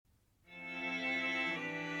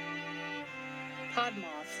Pod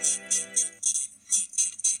moth.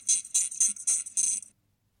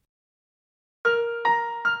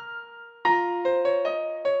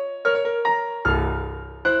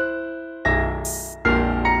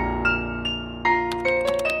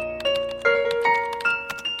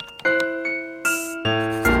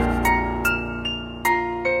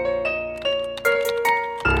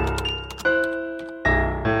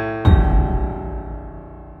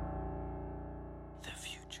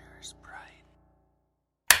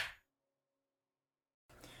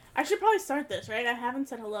 I should probably start this, right? I haven't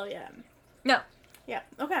said hello yet. No. Yeah,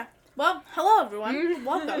 okay. Well, hello everyone.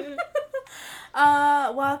 Welcome.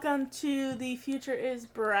 Welcome to The Future is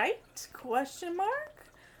Bright, ?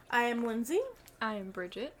 I am Lindsay. I am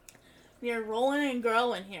Bridget. You're rolling and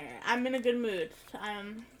growing here. I'm in a good mood.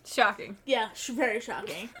 Shocking. Yeah, very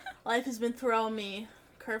shocking. Life has been throwing me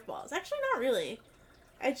curveballs. Actually, not really.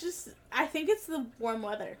 I think it's the warm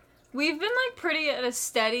weather. We've been, pretty at a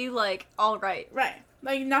steady, alright. Right.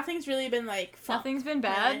 Nothing's really been, fun. Nothing's been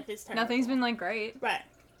bad. Nothing's been, great. Right.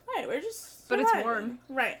 Right, we're just But surviving. it's warm.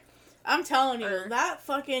 Right. I'm telling you, that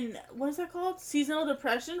fucking, what is that called? Seasonal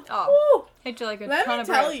depression? Oh. Woo! Hit you like a Let ton me of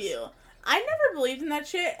tell bricks. you. I never believed in that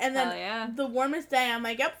shit, and then Hell yeah. the warmest day, I'm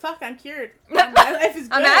like, yep, fuck, I'm cured. My life is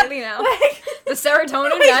good. I'm happy now. The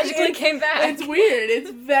serotonin magically came back. It's weird. It's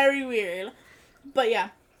very weird. But yeah,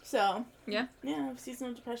 so. Yeah. Yeah,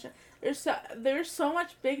 seasonal depression. There's so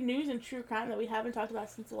much big news in true crime that we haven't talked about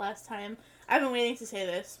since the last time. I've been waiting to say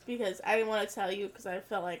this because I didn't want to tell you because I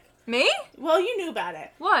felt like... Me? Well, you knew about it.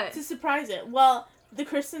 What? To surprise it. Well, the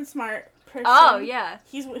Kristen Smart person... Oh, yeah.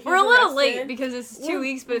 He's We're a little arrested. late because it's 2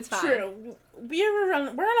 weeks, but it's fine. True. We're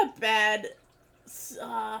on a bad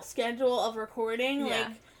schedule of recording. Yeah.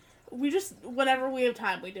 Whenever we have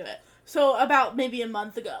time, we do it. So, about maybe a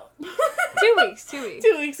month ago. 2 weeks. 2 weeks.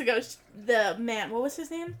 2 weeks ago, the man... What was his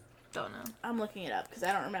name? Don't know. I'm looking it up because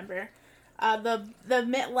I don't remember. The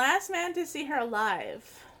last man to see her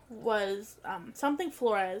alive was something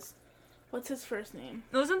Flores. What's his first name?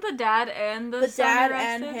 Wasn't the dad and the son dad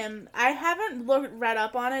arrested? and him. I haven't read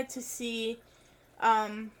up on it to see,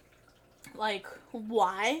 why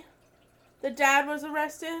the dad was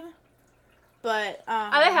arrested. But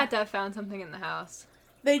they had to have found something in the house.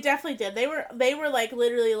 They definitely did. They were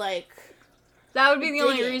literally That would be the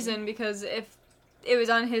only digging. reason, because if it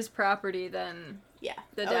was on his property, then yeah,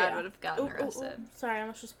 the dad would have gotten arrested. Sorry, I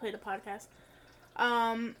almost just played a podcast.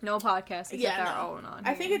 No podcast except our own on I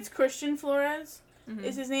here. think it's Christian Flores Mhm.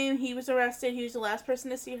 is his name. He was arrested. He was the last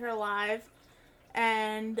person to see her alive.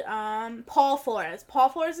 And Paul Flores. Paul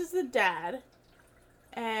Flores is the dad.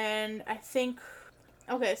 And I think...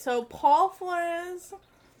 Okay, so Paul Flores...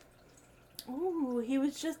 Ooh, he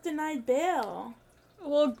was just denied bail.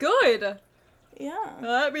 Well, good. Yeah.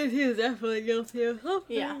 Well, that means he was definitely guilty of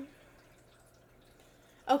something. Yeah.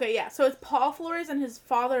 Okay, yeah, so it's Paul Flores and his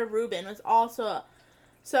father, Ruben, was also...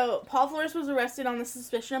 So, Paul Flores was arrested on the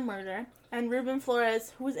suspicion of murder, and Ruben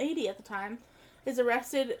Flores, who was 80 at the time, was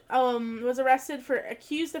arrested for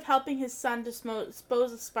accused of helping his son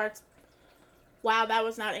dispose of Smart's... Wow, that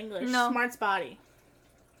was not English. No. Smart's body.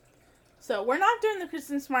 So, we're not doing the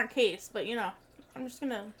Kristen Smart case, but, I'm just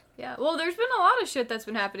gonna... Yeah, well, there's been a lot of shit that's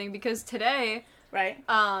been happening, because today... Right.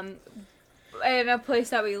 In a place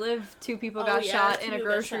that we live, 2 people got shot in a got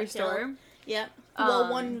grocery shot, store. killed. Yep.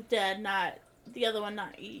 Well, one was dead, the other one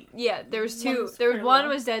not. Yeah, there was 2. Critical. One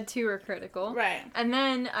was dead, 2 were critical. Right. And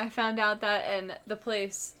then I found out that in the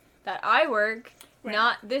place that I work, right.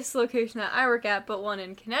 not this location that I work at, but one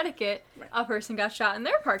in Connecticut, right. a person got shot in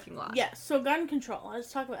their parking lot. Yeah, so gun control.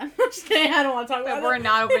 Let's talk about it. I'm just kidding, I don't want to talk about it. We're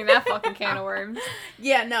not opening that fucking can of worms.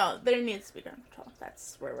 Yeah, no, there needs to be gun control.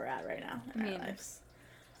 That's where we're at right now in our lives.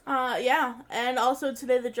 Yeah, and also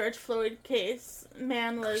today the George Floyd case,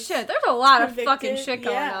 man was Shit, there's a lot convicted, of fucking shit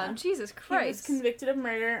going on. Jesus Christ. He was convicted of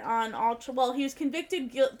murder on all, he was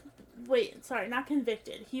convicted, not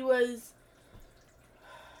convicted. He was...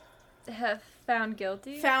 Found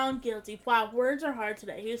guilty? Found guilty. Wow, words are hard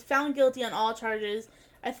today. He was found guilty on all charges.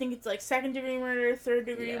 I think it's 2nd-degree murder,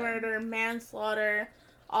 3rd-degree murder, manslaughter,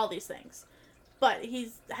 all these things. But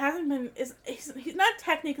he's not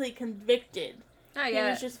technically convicted. Not yet. He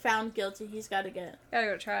was just found guilty. He's got to Gotta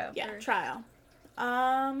go to trial. Yeah, first. trial.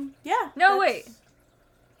 Yeah. No, wait.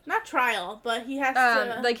 Not trial, but he has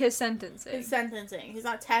to... his sentencing. His sentencing. He's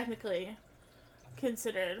not technically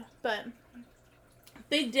considered, but...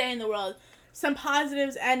 Big day in the world. Some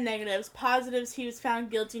positives and negatives. Positives, he was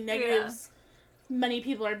found guilty. Negatives, many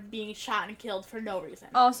people are being shot and killed for no reason.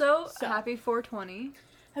 Also, happy 420.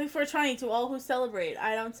 Happy 420 to all who celebrate.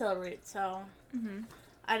 I don't celebrate, so... Mm-hmm.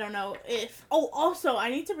 I don't know if... Oh, also, I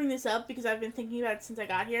need to bring this up because I've been thinking about it since I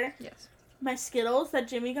got here. Yes. my Skittles that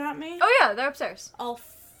Jimmy got me. Oh, yeah, they're upstairs. Oh,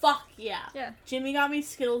 fuck yeah. Yeah. Jimmy got me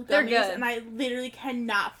Skittles gummies, They're good. and I literally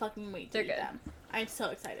cannot fucking wait to eat them. I'm so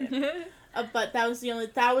excited. But that was the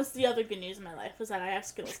other good news in my life, was that I have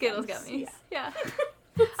Skittles gummies. Yeah.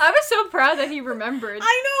 I was so proud that he remembered.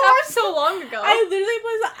 I know. That was so long ago. I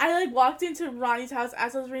literally walked into Ronnie's house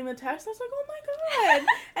as I was reading the text. I was like, oh my god.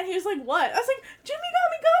 And he was like, what? I was like, Jimmy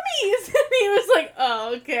got me gummies. And he was like,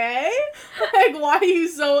 oh, okay. Like, why are you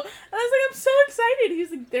so... And I was like, I'm so excited. He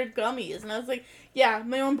was like, they're gummies. And I was like, yeah,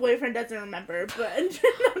 my own boyfriend doesn't remember, but...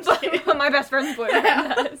 My best friend's boyfriend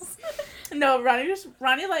does. No,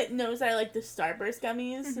 Ronnie like knows that I like the Starburst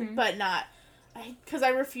gummies, but not... Because I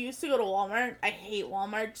refuse to go to Walmart. I hate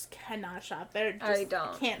Walmart. Just cannot shop there. I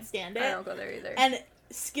don't. Can't stand it. I don't go there either. And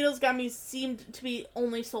Skittles gummies seemed to be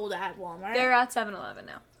only sold at Walmart. They're at 7-Eleven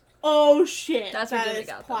now. Oh, shit. That's where Jimmy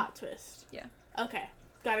got plot twist. Yeah. Okay.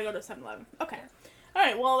 Gotta go to 7-Eleven. Okay.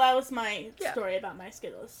 Alright, well, that was my story about my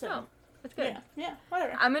Skittles. So. Oh, that's good. Yeah,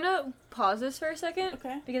 whatever. I'm gonna pause this for a second.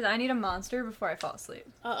 Okay. Because I need a Monster before I fall asleep.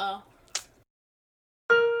 Uh-oh.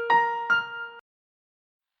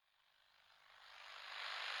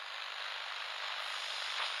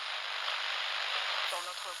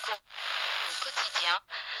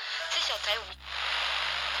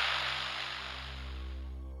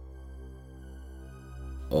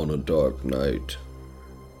 On a dark night,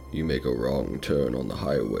 you make a wrong turn on the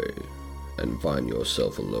highway and find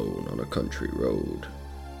yourself alone on a country road.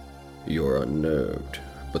 You're unnerved,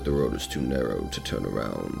 but the road is too narrow to turn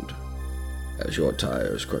around. As your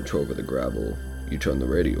tires crunch over the gravel, you turn the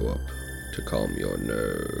radio up to calm your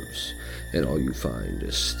nerves, and all you find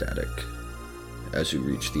is static. As you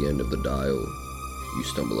reach the end of the dial, you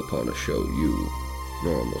stumble upon a show you,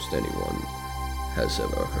 nor almost anyone, has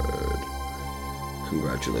ever heard.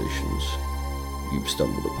 Congratulations, you've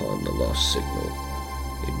stumbled upon the Lost Signal,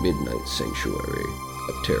 a midnight sanctuary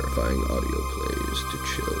of terrifying audio plays to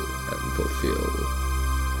chill and fulfill.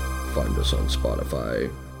 Find us on Spotify,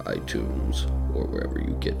 iTunes, or wherever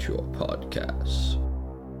you get your podcasts.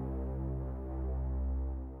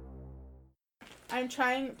 I'm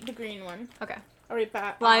trying the green one. Okay. Are we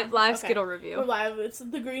back? Live okay. Skittle review. We're live.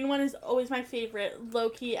 The green one is always my favorite. Low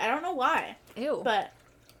key. I don't know why. Ew. But,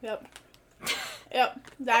 yep. Yep.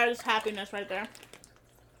 That is happiness right there.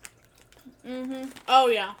 Mm-hmm. Oh,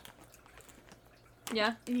 yeah.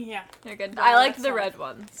 Yeah? Yeah. They're good. Yeah, I like that's the fine. red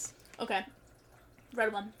ones. Okay.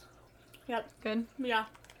 Red one. Yep. Good? Yeah.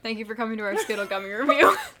 Thank you for coming to our Skittle Gummy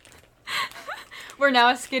review. We're now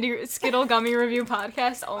a Skittle Gummy review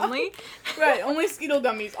podcast only. Right, only Skittle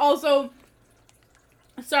gummies. Also,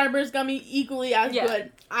 Starburst gummy equally as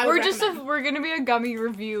good. We're gonna be a gummy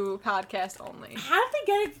review podcast only. How did they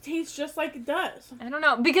get it to taste just like it does? I don't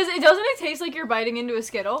know, because it taste like you're biting into a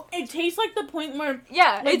Skittle. It tastes like the point where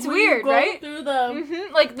it's weird, right? Through the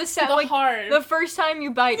like the sound, like hard. the first time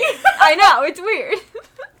you bite it. I know, it's weird.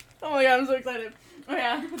 Oh my god, I'm so excited. Okay,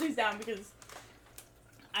 I have to put these down because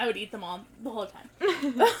I would eat them all the whole time.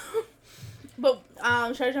 But,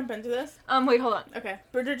 should I jump into this? Wait, hold on. Okay.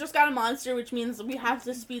 Bridget just got a Monster, which means we have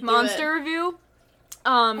to speed through it. Monster review?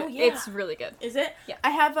 It's really good. Is it? Yeah.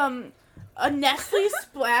 I have, a Nestle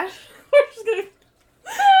Splash. We're just gonna...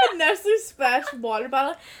 A Nestle Splash water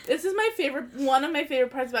bottle. This is one of my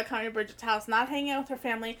favorite parts about coming to Bridget's house. Not hanging out with her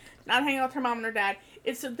family, not hanging out with her mom and her dad.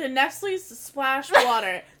 It's the Nestle Splash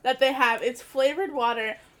water that they have. It's flavored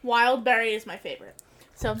water. Wild berry is my favorite.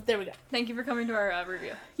 So, there we go. Thank you for coming to our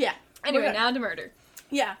review. Yeah. Anyway, now to murder.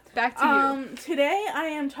 Yeah. Back to you. Today I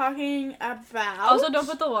am talking about... Also, don't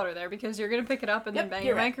put the water there because you're going to pick it up and then bang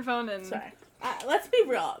your microphone and... Sorry. Let's be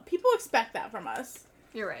real. People expect that from us.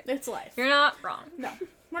 You're right. It's life. You're not wrong. No,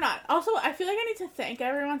 we're not. Also, I feel like I need to thank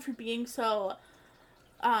everyone for being so...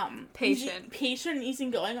 patient and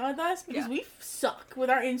easygoing with us because we suck with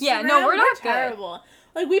our Instagram. Yeah, no, we're not terrible. Good.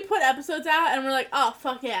 Like, we put episodes out, and we're like, oh,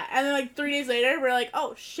 fuck yeah. And then, like, 3 days later, we're like,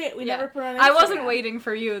 oh, shit, we never put on Instagram. I wasn't waiting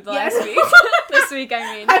for you last week. This week,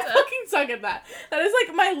 I mean. I fucking suck at that. That is,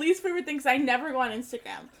 like, my least favorite thing, because I never go on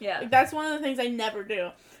Instagram. Yeah. Like, that's one of the things I never do.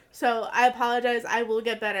 So, I apologize. I will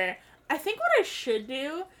get better. I think what I should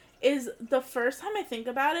do is, the first time I think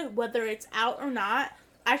about it, whether it's out or not,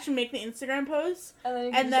 I should make the Instagram post,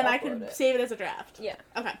 and then I can save it as a draft. Yeah.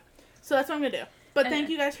 Okay. So, that's what I'm going to do. But thank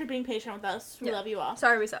you guys for being patient with us. We love you all.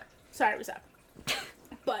 Sorry we suck.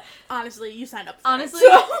 But honestly, you signed up for Honestly,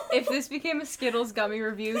 it, so. If this became a Skittles gummy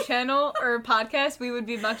review channel or podcast, we would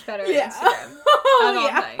be much better at Instagram. Oh,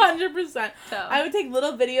 yeah, 100%. So. I would take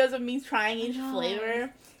little videos of me trying each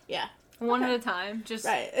flavor. Yeah. One at a time. Just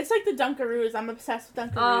right. It's like the Dunkaroos. I'm obsessed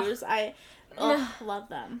with Dunkaroos. Ugh, love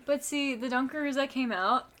them. But see, the Dunkers that came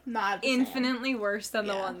out, Not the infinitely worse than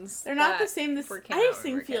the Yeah. ones They're not that the same. This came out when we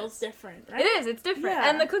icing were feels kids. different, right? It is. It's different. Yeah.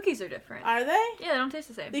 And the cookies are different. Are they? Yeah, they don't taste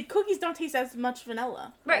the same. The cookies don't taste as much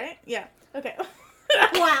vanilla, Right. right? Yeah. Okay.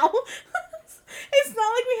 Wow. It's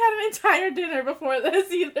not like we had an entire dinner before this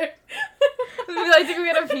either. Would you like to go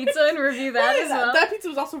get a pizza and review that as well? That pizza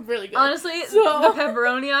was also really good. Honestly, So- the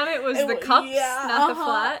pepperoni on it was the cups, not the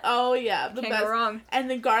flat. Oh yeah, the Can't best. go wrong. And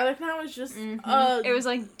the garlic now was just It was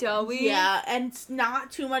like doughy. yeah, and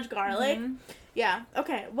not too much garlic. Mhm. Yeah.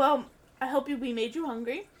 Okay. Well, I hope we made you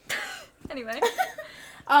hungry. Anyway.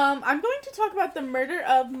 I'm going to talk about the murder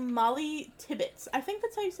of Mollie Tibbetts. I think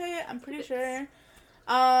that's how you say it. I'm pretty sure.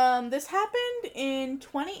 This happened in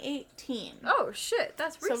 2018. Oh shit,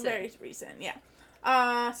 that's recent. So very recent,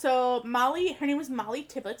 yeah. So Mollie, her name was Mollie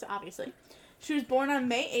Tibbetts, obviously. She was born on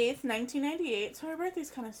May 8th, 1998, so her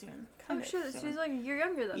birthday's kind of soon. Oh shit, she's like, you're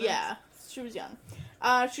younger than us. Yeah, she was young.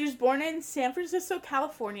 She was born in San Francisco,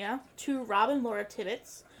 California, to Rob and Laura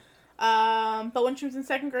Tibbetts. But when she was in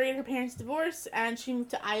second grade, her parents divorced, and she moved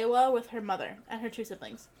to Iowa with her mother and her two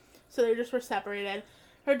siblings. So they just were separated.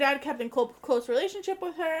 Her dad kept in close relationship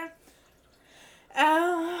with her.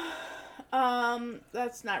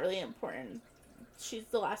 That's not really important.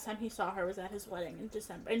 The last time he saw her was at his wedding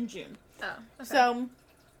in June. Oh, okay. So,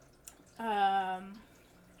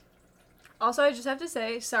 Also, I just have to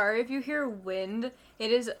say, sorry if you hear wind.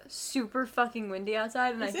 It is super fucking windy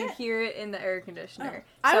outside, and Is I can it? hear it in the air conditioner.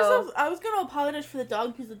 Oh. I was gonna apologize for the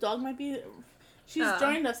dog because the dog might be. She's Oh.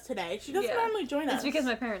 joined us today. She doesn't Yeah. normally join us. It's because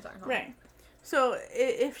my parents aren't home. Right. So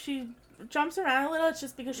if she jumps around a little, it's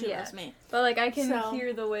just because she Yeah. loves me. But like I can So-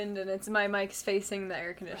 hear the wind, and it's my mic's facing the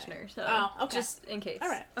air conditioner. So Oh, okay. just in case. All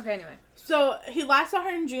right. Okay. Anyway. So he last saw her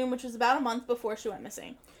in June, which was about a month before she went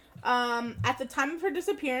missing. At the time of her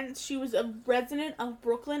disappearance, she was a resident of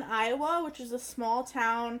Brooklyn, Iowa, which is a small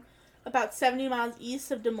town about 70 miles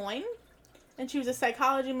east of Des Moines. And she was a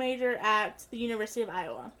psychology major at the University of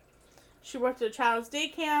Iowa. She worked at a child's day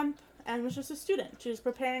camp and was just a student. She was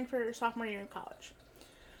preparing for her sophomore year in college.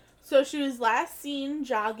 So she was last seen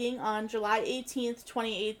jogging on July 18th,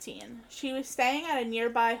 2018. She was staying at a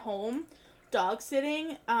nearby home, dog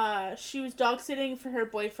sitting. She was dog sitting for her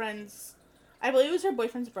boyfriend's, I believe it was her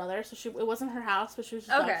boyfriend's brother, so it wasn't her house, but she was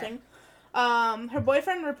just dog sitting. Her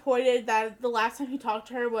boyfriend reported that the last time he talked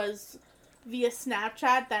to her was via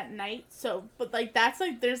Snapchat that night. So, but like that's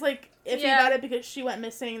like there's like iffy about it because she went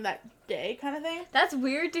missing that day, kind of thing. That's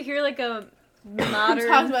weird to hear like a modern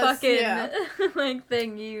Talk about- fucking yeah. like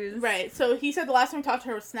thing used. Right. So he said the last time he talked to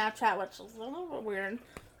her was Snapchat, which was a little bit weird,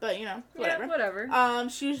 but you know, whatever. Yeah, whatever.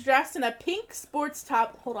 She was dressed in a pink sports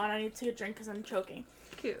top. Hold on, I need to take a drink because I'm choking.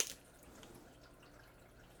 Cute.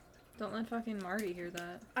 Don't let fucking Marty hear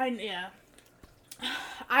that. Yeah.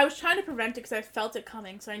 I was trying to prevent it because I felt it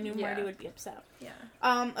coming, so I knew Yeah. Marty would be upset. Yeah.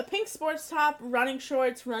 A pink sports top, running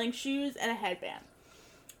shorts, running shoes, and a headband.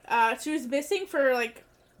 She was missing for, like,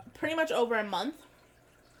 pretty much over a month.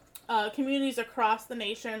 Communities across the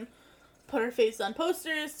nation put her face on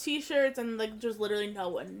posters, t-shirts, and, like, just literally no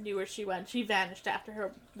one knew where she went. She vanished after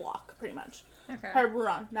her walk, pretty much. Okay. Her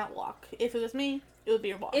run, not walk. If it was me, it would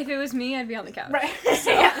be her walk. If it was me, I'd be on the couch. Right.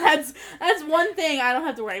 So, yeah, that's one thing I don't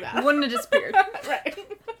have to worry about. Wouldn't have disappeared. Right.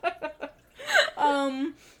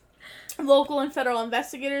 Local and federal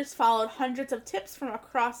investigators followed hundreds of tips from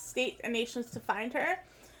across state and nations to find her.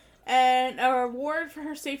 And a reward for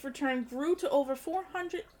her safe return grew to over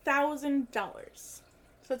 $400,000. So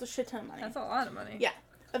that's a shit ton of money. That's a lot of money. Yeah.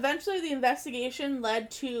 Eventually, the investigation led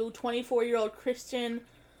to 24-year-old Christian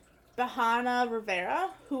Bahana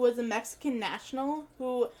Rivera, who was a Mexican national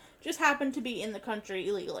who just happened to be in the country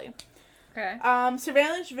illegally. Okay.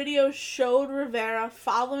 Surveillance video showed Rivera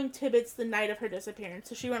following Tibbetts the night of her disappearance.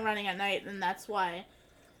 So she went running at night, and that's why,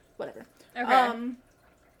 whatever. Okay.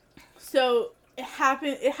 So it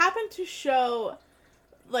happened to show,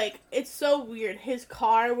 like, it's so weird. His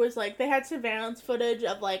car was, like, they had surveillance footage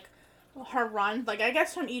of, like, her run, like, I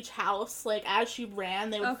guess from each house, like, as she ran,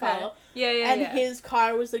 they would follow. Yeah. And his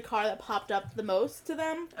car was the car that popped up the most to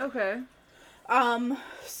them. Okay.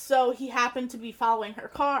 So he happened to be following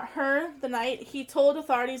her the night. He told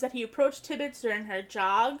authorities that he approached Tibbetts during her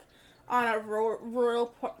jog on a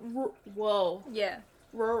rural Yeah.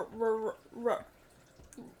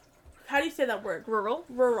 how do you say that word?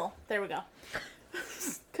 Rural. There we go.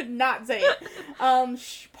 Could not say it.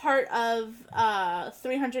 Part of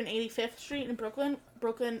 385th Street in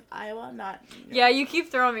Brooklyn, Iowa. Not. Yeah, you keep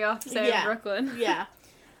throwing me off saying Yeah. Brooklyn. Yeah.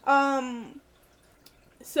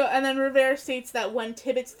 So, and then Rivera states that when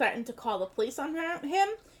Tibbetts threatened to call the police on him,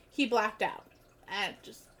 he blacked out. And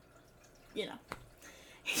just, you know.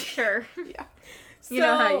 Sure. Yeah. You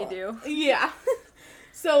know how you do. Yeah.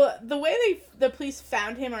 So the way the police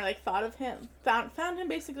found him, or like thought of him, found him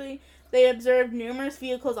basically, they observed numerous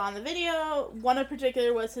vehicles on the video. One in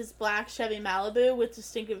particular was his black Chevy Malibu with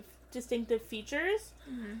distinctive features.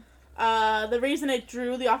 The reason it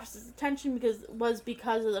drew the officer's attention was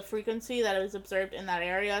because of the frequency that it was observed in that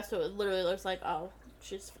area. So it literally looks like, oh,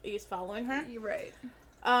 he's following her. You're right.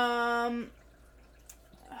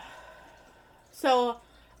 So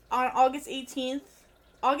on August 16th,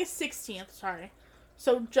 sorry.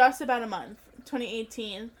 So just about a month,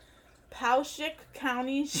 2018, Poweshiek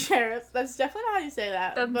County Sheriff, that's definitely not how you say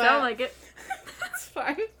that. Doesn't sound like it. It's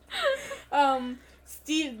fine.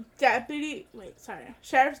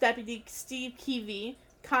 Sheriff's Deputy Steve Keevy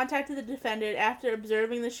contacted the defendant after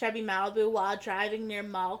observing the Chevy Malibu while driving near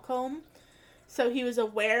Malcolm. So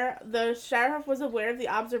the sheriff was aware of the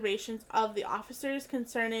observations of the officers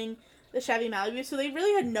concerning the Chevy Malibu, so they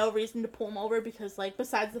really had no reason to pull him over because, like,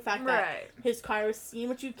 besides the fact that his car was seen,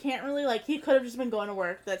 which you can't really, like, he could have just been going to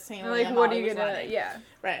work that same way. Like, what are you gonna, yeah.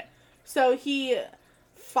 Right. So he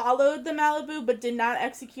followed the Malibu, but did not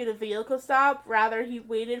execute a vehicle stop. Rather, he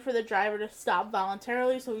waited for the driver to stop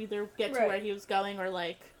voluntarily, so either get to where he was going or,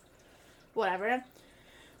 like, whatever.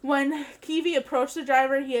 When Keevy approached the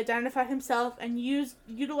driver, he identified himself and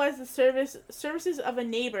utilized the services of a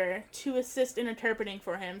neighbor to assist in interpreting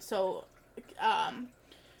for him. So, I'm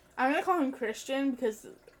gonna call him Christian because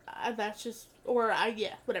that's just,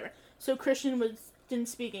 whatever. So Christian didn't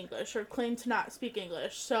speak English or claimed to not speak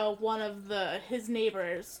English. So one of his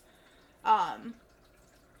neighbors,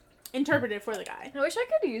 interpreted for the guy. I wish I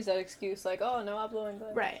could use that excuse, like, oh, no hablo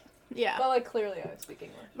inglés. Right. Yeah. But, like, clearly I was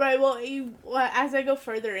speaking English. Right, well, as I go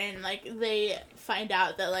further in, like, they find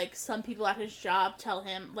out that, like, some people at his job tell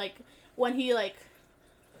him, like, when he, like...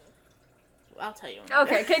 I'll tell you.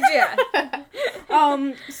 Okay, yeah.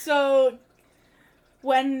 So,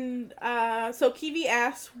 when, so Keevy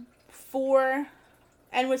asked for,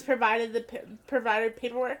 and was provided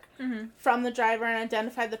paperwork from the driver and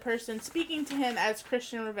identified the person speaking to him as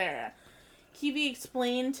Christian Rivera. Keevy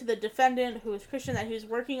explained to the defendant, who was Christian, that he was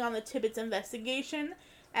working on the Tibbetts investigation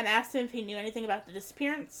and asked him if he knew anything about the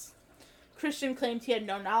disappearance. Christian claimed he had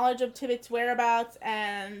no knowledge of Tibbetts' whereabouts,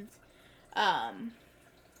 and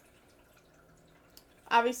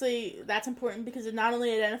obviously that's important because it not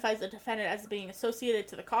only identifies the defendant as being associated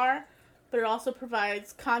to the car, but it also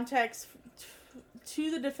provides context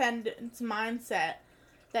to the defendant's mindset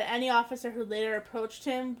that any officer who later approached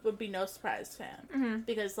him would be no surprise to him.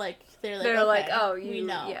 Because, like, they're like, okay, oh, we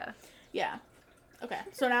know. Yeah. Yeah. Okay.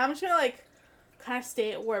 So now I'm just gonna, like, kind of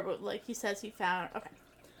state where, like, he says he found. Okay.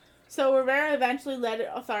 So Rivera eventually led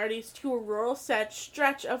authorities to a rural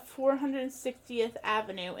stretch of 460th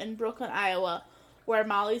Avenue in Brooklyn, Iowa, where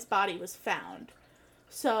Mollie's body was found.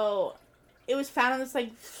 So it was found in this,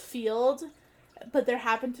 like, field, but there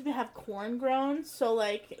happened to have corn grown, so,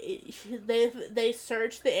 like, they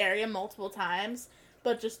searched the area multiple times,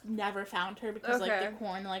 but just never found her because, like, the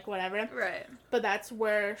corn, like, whatever. Right. But that's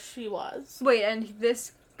where she was. Wait, and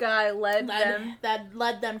this guy led them? That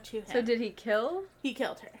led them to him. So did he kill? He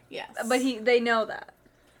killed her, yes. But they know that?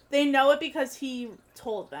 They know it because he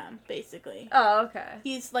told them, basically. Oh, okay.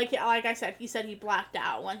 He's, like I said, he said he blacked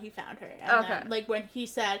out when he found her. And then, like, when he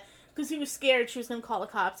said... Because he was scared she was going to call the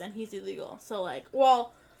cops and he's illegal. So, like,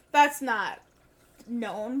 well, that's not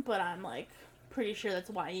known, but I'm, like, pretty sure that's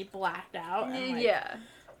why he blacked out. And, like, yeah.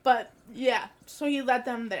 But, yeah, so he led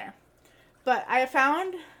them there. But I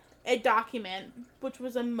found a document, which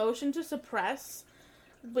was a motion to suppress,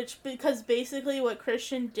 because basically what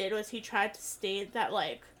Christian did was he tried to state that,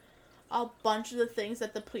 like, a bunch of the things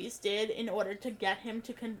that the police did in order to get him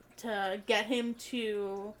to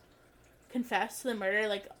confess to the murder,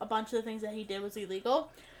 like, a bunch of the things that he did was illegal.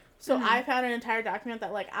 So I found an entire document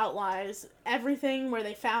that, like, outlines everything, where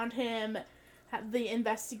they found him, the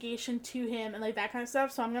investigation to him, and, like, that kind of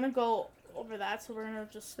stuff. So I'm gonna go over that, so we're gonna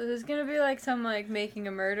just... So there's gonna be, like, some, like, making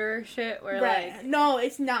a murderer shit, where, right. like... No,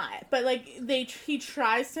 it's not. But, like, he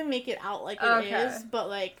tries to make it out like it is, but,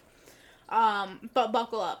 like... But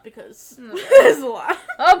buckle up, because there's a lot.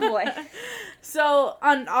 Oh, boy. So,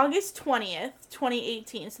 on August 20th,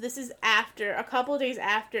 2018, so this is a couple of days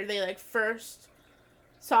after they, like, first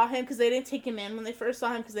saw him, because they didn't take him in when they first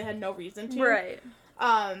saw him, because they had no reason to. Right.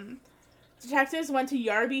 Detectives went to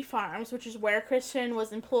Yarby Farms, which is where Christian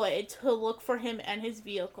was employed, to look for him and his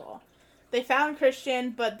vehicle. They found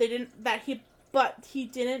Christian, but he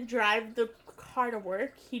didn't drive the car to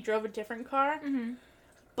work. He drove a different car. Mm-hmm.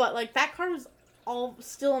 But, like, that car was all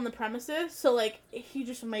still on the premises, so, like, he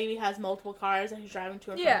just maybe has multiple cars that he's driving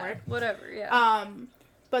to and from work. Whatever, yeah.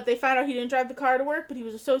 But they found out he didn't drive the car to work, but he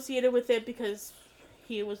was associated with it because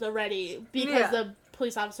the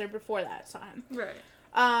police officer before that saw him. Right.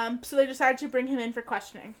 So they decided to bring him in for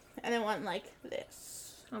questioning, and it went like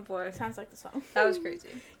this. Oh boy. Sounds like the song. That was crazy.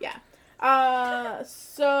 Yeah.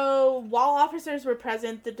 So while officers were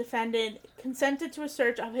present, the defendant consented to a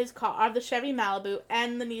search of his car, of the Chevy Malibu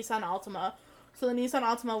and the Nissan Altima. So the Nissan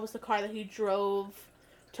Altima was the car that he drove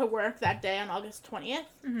to work that day on August 20th.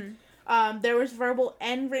 Mm-hmm. There was verbal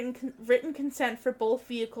and written consent for both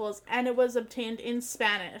vehicles, and it was obtained in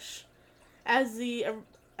Spanish, as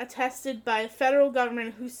attested by federal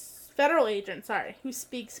agent who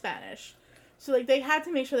speaks Spanish. So, like, they had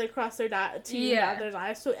to make sure they crossed their T's and dotted their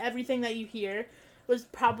I's. So everything that you hear was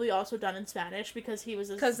probably also done in Spanish because he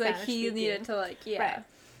was a Spanish Because, like, he needed to, like, Right.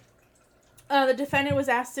 The defendant was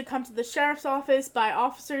asked to come to the sheriff's office by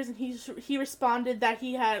officers, and he responded that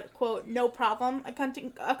he had, quote, no problem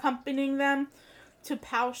accompanying them to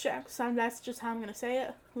Powshek's. That's just how I'm going to say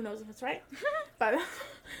it. Who knows if it's right? But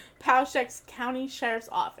Powshek's County Sheriff's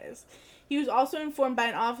Office. He was also informed by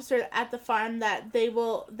an officer at the farm that they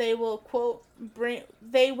will quote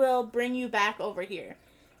bring you back over here,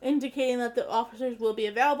 indicating that the officers will be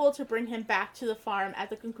available to bring him back to the farm at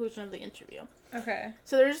the conclusion of the interview. Okay.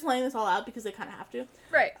 So they're just laying this all out because they kind of have to.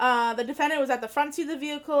 Right. The defendant was at the front seat of the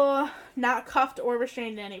vehicle, not cuffed or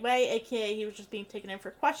restrained in any way, aka he was just being taken in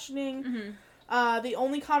for questioning. Mm-hmm. The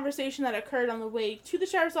only conversation that occurred on the way to the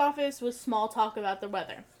sheriff's office was small talk about the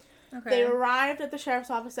weather. Okay. They arrived at the sheriff's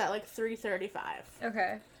office at like 3:35.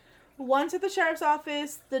 Okay. Once at the sheriff's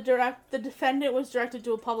office, the defendant was directed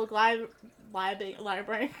to a public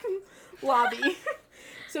library lobby.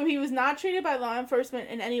 So he was not treated by law enforcement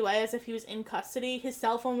in any way as if he was in custody. His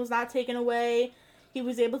cell phone was not taken away. He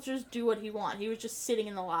was able to just do what he wanted. He was just sitting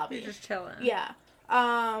in the lobby. He was just chilling. Yeah.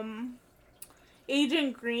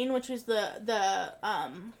 Agent Green, which is the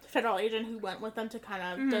federal agent who went with them to kind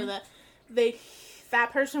of do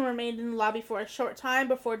that person remained in the lobby for a short time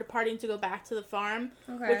before departing to go back to the farm,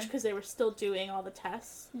 because they were still doing all the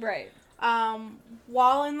tests. Right.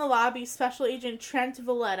 While in the lobby, Special Agent Trent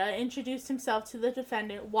Valletta introduced himself to the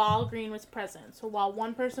defendant while Green was present. So while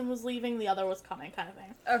one person was leaving, the other was coming, kind of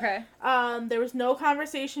thing. Okay. There was no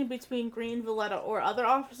conversation between Green, Valletta, or other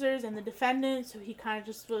officers and the defendant, so he kind of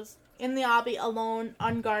just was in the lobby alone,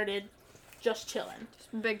 unguarded, just chilling.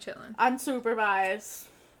 Just big chilling. Unsupervised.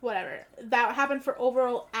 Whatever. That happened for over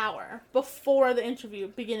an hour before the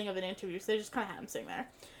beginning of an interview, so they just kind of had him sitting there.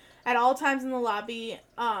 At all times in the lobby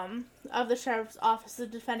of the sheriff's office, the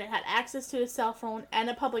defendant had access to his cell phone and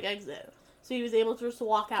a public exit, so he was able to just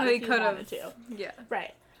walk out if he wanted to. Yeah.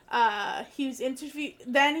 Right. He was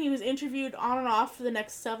interviewed on and off for the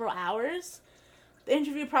next several hours. The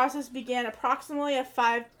interview process began approximately at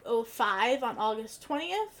 5:05 on August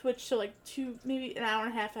 20th, which so like maybe an hour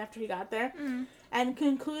and a half after he got there. And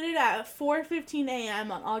concluded at 4:15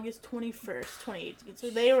 a.m. on August 21st, 2018. So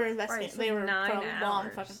they were investigating. Right, so they were 9 for a long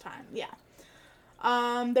hours. fucking time. Yeah.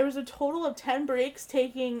 There was a total of 10 breaks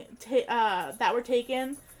that were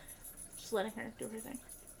taken. Just letting her do her thing.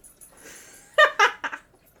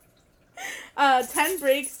 10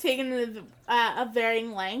 breaks taken of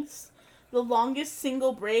varying lengths. The longest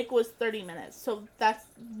single break was 30 minutes. So that's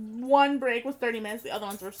one break was 30 minutes. The other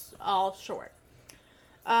ones were all short.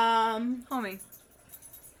 Homie.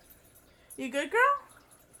 You good, girl?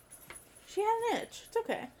 She had an itch. It's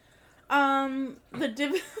okay.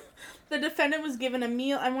 The defendant was given a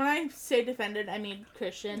meal, and when I say defendant, I mean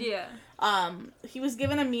Christian. Yeah. He was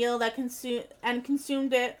given a meal that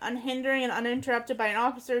consumed it unhindering and uninterrupted by an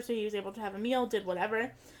officer, so he was able to have a meal, did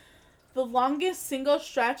whatever. The longest single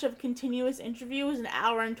stretch of continuous interview was an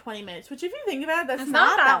hour and 20 minutes, which if you think about it, that's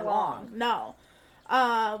not that long. No.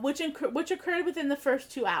 Which occurred within the first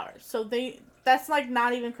 2 hours. So that's like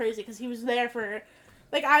not even crazy because he was there for,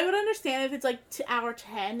 like, I would understand if it's like hour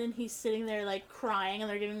 10 and he's sitting there like crying and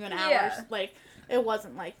they're giving him an hour. Yeah. Like, it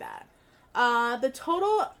wasn't like that. The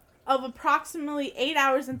total of approximately 8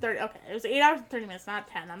 hours and 30, okay, it was 8 hours and 30 minutes, not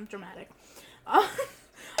 10, I'm dramatic,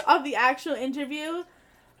 of the actual interview,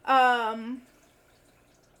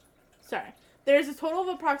 there's a total of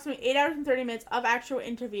approximately 8 hours and 30 minutes of actual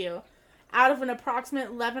interview out of an approximate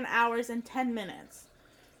 11 hours and 10 minutes.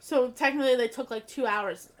 So technically they took like 2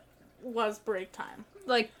 hours was break time.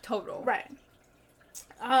 Like, total. Right.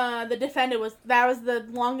 The defendant that was the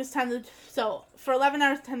longest time. So for 11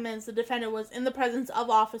 hours, 10 minutes, the defendant was in the presence of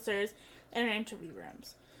officers in interview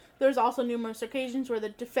rooms. There was also numerous occasions where the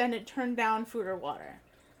defendant turned down food or water.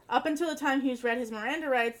 Up until the time he was read his Miranda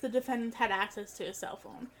rights, the defendant had access to his cell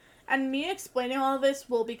phone. And me explaining all of this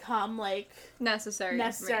will become, like, necessary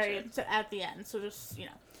at the end. So just,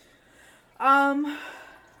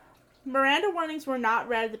 Miranda warnings were not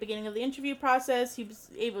read at the beginning of the interview process. He was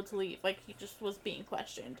able to leave. He just was being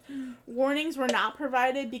questioned. Warnings were not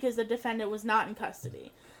provided because the defendant was not in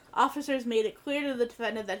custody. Officers made it clear to the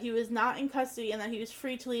defendant that he was not in custody and that he was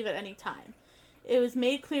free to leave at any time. It was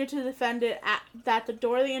made clear to the defendant that the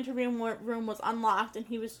door of the interview room was unlocked, and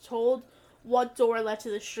he was told what door led to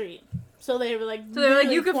the street. So they were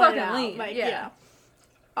you could fucking leave. Yeah.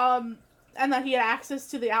 And that he had access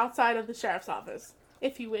to the outside of the sheriff's office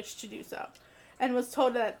if he wished to do so. And was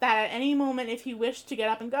told that at any moment, if he wished to get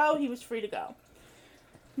up and go, he was free to go.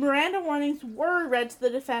 Miranda warnings were read to the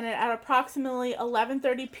defendant at approximately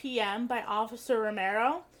 11:30 p.m. by Officer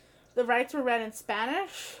Romero. The rights were read in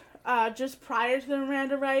Spanish. Just prior to the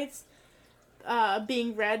Miranda rights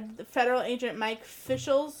being read, the federal agent Mike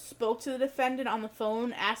Fischels spoke to the defendant on the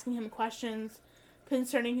phone, asking him questions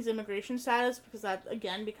concerning his immigration status, because that,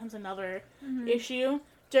 again, becomes another issue.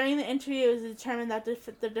 During the interview, it was determined that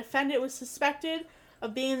the defendant was suspected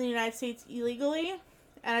of being in the United States illegally,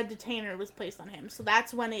 and a detainer was placed on him. So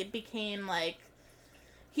that's when it became,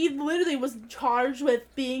 he literally was charged with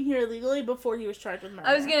being here illegally before he was charged with murder.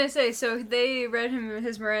 I was gonna say, so they read him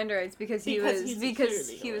his Miranda rights because he was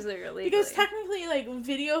there illegally. Because technically,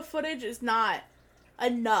 video footage is not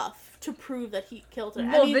enough to prove that he killed her.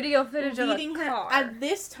 Well, video footage of a car. At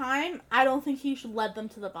this time, I don't think he should lead them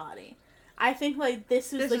to the body. I think,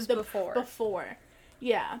 this is the before.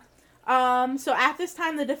 Yeah. So at this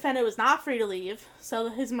time, the defendant was not free to leave, so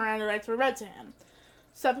his Miranda rights were read to him.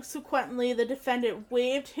 Subsequently, the defendant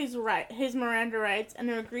waived his Miranda rights and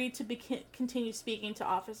agreed to continue speaking to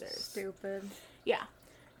officers. Stupid. Yeah.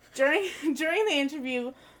 During the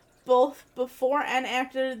interview, both before and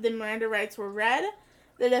after the Miranda rights were read,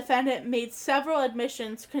 the defendant made several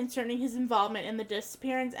admissions concerning his involvement in the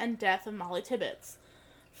disappearance and death of Mollie Tibbetts.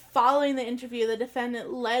 Following the interview, the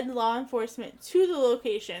defendant led law enforcement to the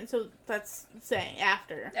location. So that's saying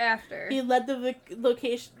after. He led them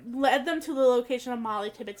to the location of Mollie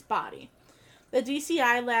Tibbetts' body. The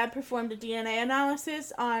DCI lab performed a DNA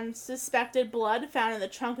analysis on suspected blood found in the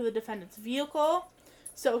trunk of the defendant's vehicle.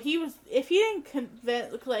 So if he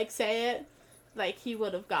didn't say it, he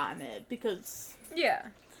would have gotten it because. Yeah.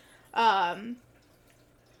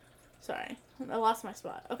 Sorry. I lost my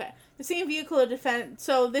spot. Okay. The same vehicle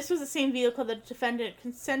so this was the same vehicle that the defendant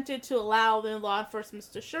consented to allow the law enforcement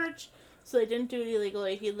to search, so they didn't do it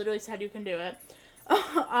illegally. He literally said you can do it.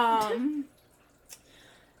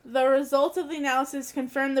 The results of the analysis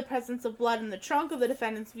confirmed the presence of blood in the trunk of the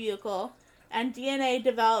defendant's vehicle, and DNA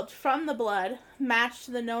developed from the blood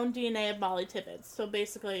matched the known DNA of Mollie Tibbetts. So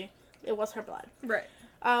basically, it was her blood. Right.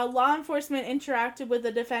 Law enforcement interacted with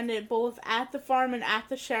the defendant both at the farm and at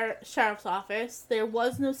the sheriff's office. There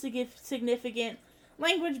was no significant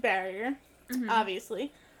language barrier,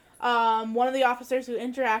 obviously. One of the officers who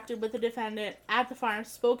interacted with the defendant at the farm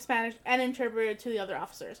spoke Spanish and interpreted to the other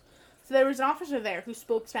officers. So there was an officer there who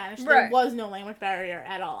spoke Spanish. Right. There was no language barrier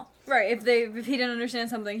at all. Right. If he didn't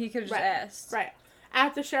understand something, he could have just asked. Right.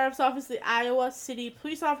 At the sheriff's office, the Iowa City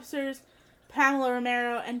police officers, Pamela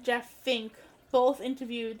Romero and Jeff Fink, both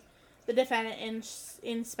interviewed the defendant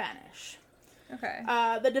in Spanish. Okay.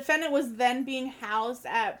 The defendant was then being housed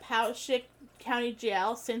at Poweshiek County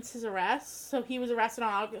Jail since his arrest. So he was arrested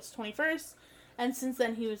on August 21st, and since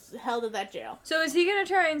then he was held at that jail. So is he going to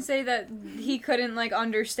try and say that he couldn't,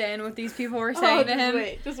 understand what these people were saying to him?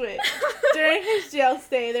 Just wait. During his jail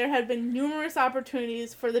stay, there had been numerous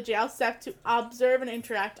opportunities for the jail staff to observe and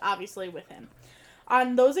interact, obviously, with him.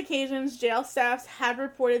 On those occasions, jail staffs had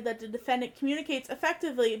reported that the defendant communicates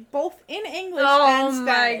effectively both in English and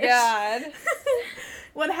Spanish. Oh my god.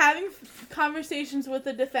 When having conversations with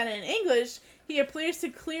the defendant in English, he appears to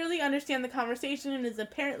clearly understand the conversation and is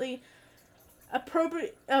apparently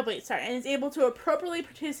and is able to appropriately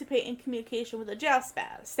participate in communication with the jail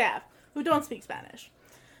staff who don't speak Spanish.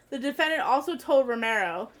 The defendant also told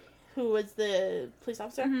Romero, who was the police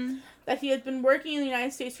officer, that he had been working in the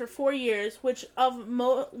United States for 4 years, which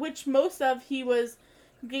most of he was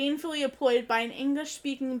gainfully employed by an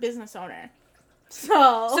English-speaking business owner.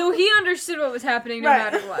 So he understood what was happening no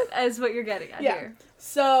matter what, is what you're getting at here.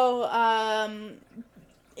 So,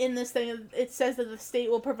 in this thing, it says that the state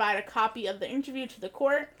will provide a copy of the interview to the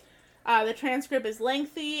court. The transcript is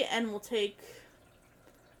lengthy and will take...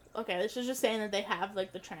 Okay, this is just saying that they have,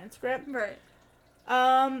 the transcript. Right.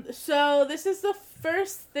 So this is the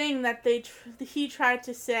first thing that he tried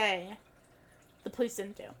to say the police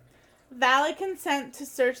didn't do. Valid consent to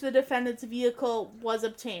search the defendant's vehicle was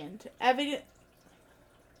obtained.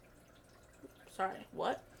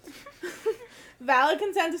 Valid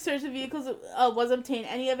consent to search the vehicles was obtained.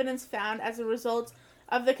 Any evidence found as a result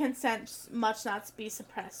of the consent must not be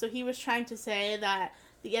suppressed. So he was trying to say that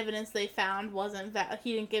the evidence they found wasn't that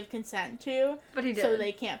he didn't give consent to. But he did. So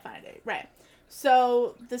they can't find it. Right.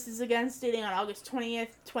 So this is again stating on August 20th,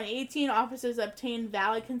 2018, officers obtained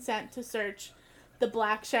valid consent to search the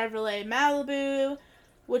black Chevrolet Malibu,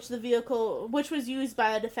 which was used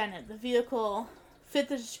by the defendant. The vehicle fit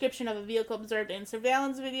the description of a vehicle observed in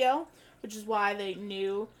surveillance video, which is why they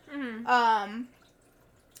knew. Mm-hmm.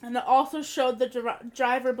 And it also showed the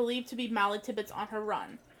driver believed to be Mollie Tibbetts on her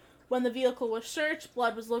run. When the vehicle was searched,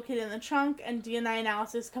 blood was located in the trunk, and DNA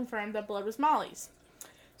analysis confirmed that blood was Mollie's.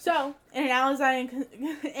 So, in analyzing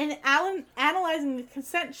the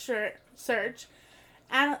consent search,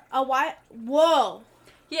 whoa!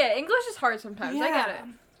 Yeah, English is hard sometimes. Yeah, I get it.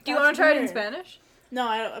 Do you want to try it in Spanish? No,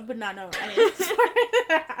 I would not know any of this.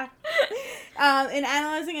 In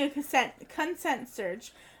analyzing a consent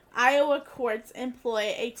search, Iowa courts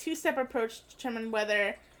employ a two-step approach to determine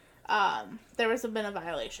whether there has been a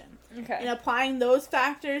violation. Okay. In applying those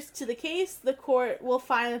factors to the case, the court will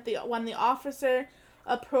find that when the officer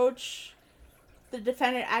approached the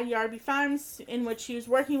defendant at Yarby Farms, in which he was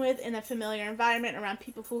working with, in a familiar environment around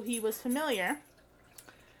people who he was familiar,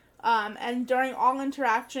 and during all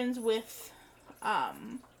interactions with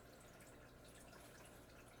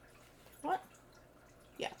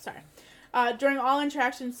during all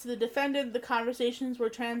interactions to the defendant, the conversations were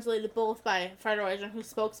translated both by federal agent who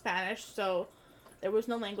spoke Spanish, so there was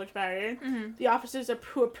no language barrier. Mm-hmm. The officers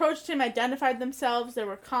who approached him identified themselves. They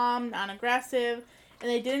were calm, non-aggressive, and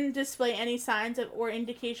they didn't display any signs of or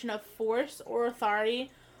indication of force or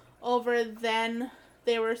authority over then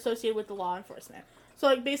they were associated with the law enforcement. So,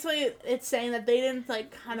 like, basically, it's saying that they didn't,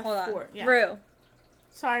 like, kind of... Hold on. Yeah. Rue.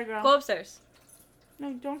 Sorry, girl. Go upstairs.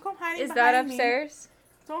 No, don't come hiding Is behind that upstairs? Me.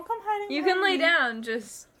 Don't come hiding You behind can lay me. down.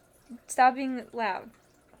 Just stop being loud.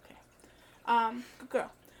 Okay. Good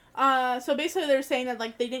girl. So basically they're saying that,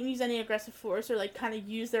 like, they didn't use any aggressive force or, like, kind of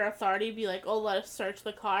use their authority to be like, oh, let us search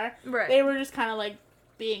the car. Right. They were just kind of, like,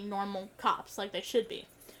 being normal cops, like they should be.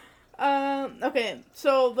 Okay,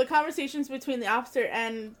 so the conversations between the officer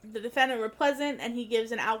and the defendant were pleasant, and he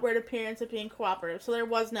gives an outward appearance of being cooperative. So there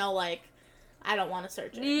was no, like, I don't want to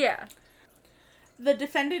search it. Yeah. The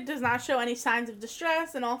defendant does not show any signs of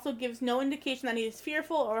distress and also gives no indication that he is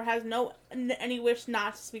fearful or has any wish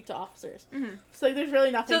not to speak to officers. Mm-hmm. So, like, there's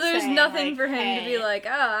really nothing. So there's saying, nothing like, for him to be like,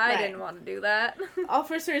 oh, I Right. didn't want to do that.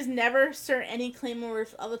 Officers never assert any claim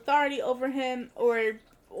of authority over him or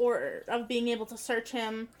of being able to search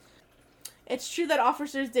him. It's true that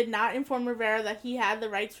officers did not inform Rivera that he had the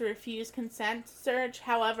right to refuse consent to search.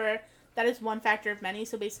 However, that is one factor of many.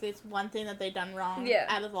 So basically, it's one thing that they've done wrong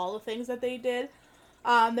out of all the things that they did.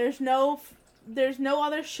 There's no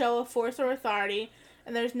other show of force or authority,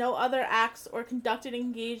 and there's no other acts or conducted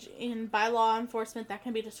engaged in by law enforcement that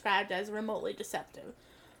can be described as remotely deceptive.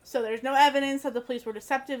 So there's no evidence that the police were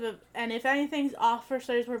deceptive, and if anything,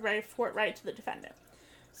 officers were very forthright to the defendant.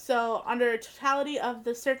 So under a totality of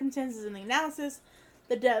the circumstances in the analysis,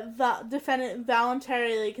 the defendant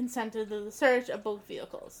voluntarily consented to the search of both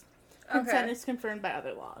vehicles. Consent is confirmed by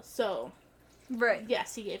other laws. So, right.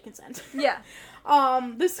 Yes, he gave consent. Yeah.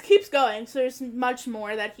 This keeps going, so there's much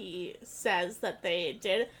more that he says that they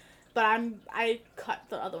did, but I cut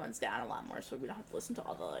the other ones down a lot more so we don't have to listen to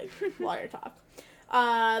all the, like, lawyer talk.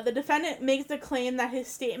 The defendant makes the claim that his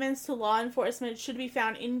statements to law enforcement should be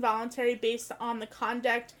found involuntary based on the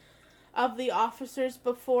conduct of the officers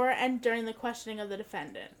before and during the questioning of the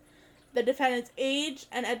defendant. The defendant's age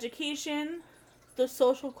and education, the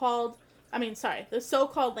so-called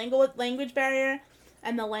language barrier,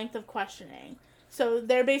 and the length of questioning. So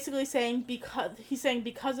they're basically saying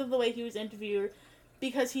because of the way he was interviewed,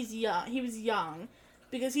 because he was young,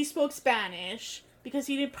 because he spoke Spanish, because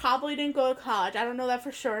he probably didn't go to college. I don't know that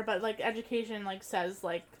for sure, but, like, education, like, says,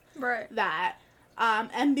 like, right. that.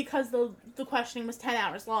 And because the questioning was 10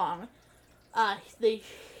 hours long,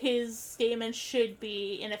 his statement should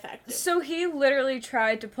be ineffective. So he literally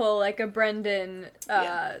tried to pull, like, a Brendan,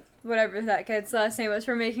 whatever that kid's last name was,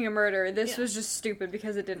 for making a murder. This was just stupid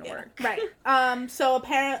because it didn't work. Right. So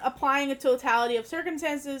applying a totality of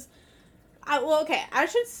circumstances...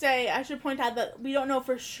 I should point out that we don't know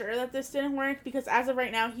for sure that this didn't work, because as of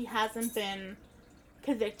right now, he hasn't been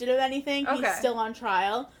convicted of anything. Okay. He's still on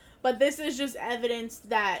trial. But this is just evidence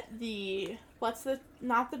that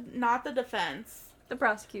not the defense. The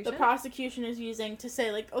prosecution. The prosecution is using to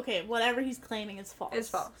say, like, okay, whatever he's claiming is false. It's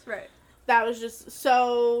false, right. That was just,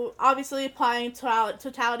 so, obviously applying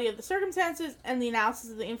totality of the circumstances and the analysis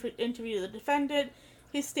of the interview of the defendant,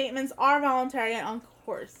 his statements are voluntary and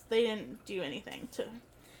uncoerced. They didn't do anything to...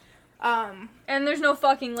 And there's no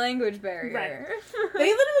fucking language barrier. Right. They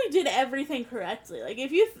literally did everything correctly. Like,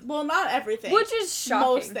 if you... Well, not everything. Which is shocking.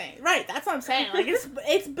 Most things. Right, that's what I'm saying. Like,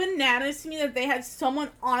 it's bananas to me that they had someone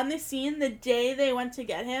on the scene the day they went to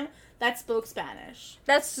get him that spoke Spanish.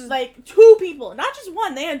 That's... Like, 2 people. Not just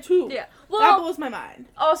one. They had 2. Yeah. Well, that blows my mind.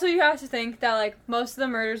 Also, you have to think that, like, most of the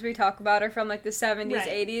murders we talk about are from, like, the 70s,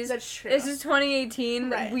 Right. 80s. That's true. This is 2018.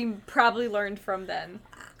 Right. We probably learned from then.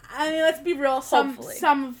 I mean, let's be real. Some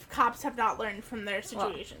Hopefully. cops have not learned from their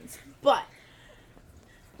situations. But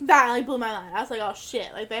that, like, blew my mind. I was like, oh,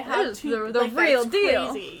 shit. Like, they have 2... The like, real that's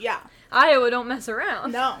deal. Crazy. Yeah. Iowa don't mess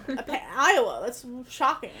around. No. Iowa. That's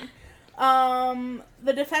shocking.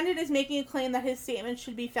 The defendant is making a claim that his statement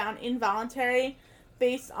should be found involuntary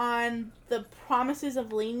based on the promises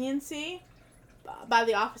of leniency by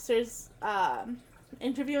the officers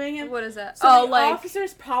interviewing him. What is that? So the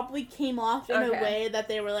officers probably came off in a Okay. way that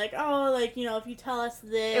they were like, oh, like, you know, if you tell us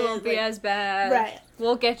this... It won't be like, as bad. Right.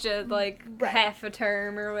 We'll get you, like, Right. half a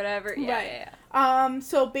term or whatever. Yeah, Right. yeah.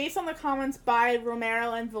 So based on the comments by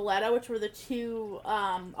Romero and Valletta, which were the 2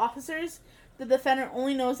 officers, the defendant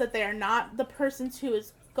only knows that they are not the persons who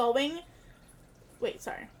is going... Wait,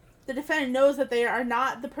 sorry. The defendant knows that they are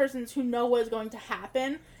not the persons who know what is going to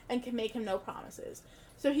happen and can make him no promises.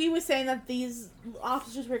 So he was saying that these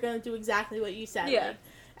officers were going to do exactly what you said. Yeah. Like,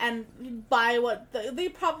 and by what... they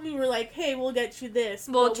probably were like, hey, we'll get you this.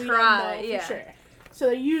 We'll but we try, don't know yeah. for sure. So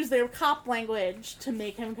they used their cop language to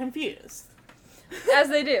make him confused. As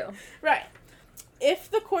they do. Right.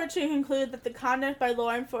 If the court should conclude that the conduct by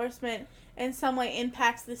law enforcement in some way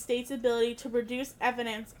impacts the state's ability to produce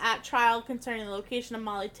evidence at trial concerning the location of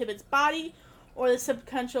Mollie Tibbetts' body or the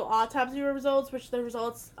sequential autopsy results, which the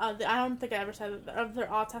results, I don't think I ever said that, of their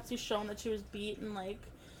autopsy shown that she was beat and, like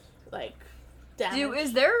damaged.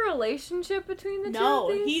 Is there a relationship between the two No,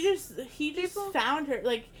 of these? he just people? found her,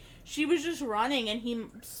 like, she was just running and he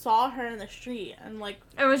saw her in the street and, like,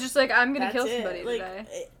 I was just like, I'm gonna that's kill it. somebody Like,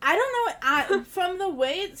 today. I don't know. From the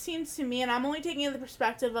way it seems to me, and I'm only taking it the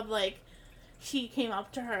perspective of, like, he came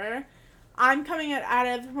up to her. I'm coming at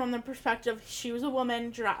it from the perspective she was a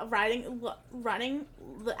woman running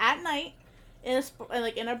at night in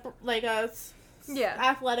a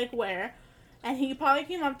athletic wear, and he probably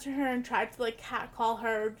came up to her and tried to, like, catcall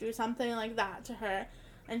her or do something like that to her,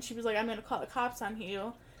 and she was like, I'm gonna call the cops on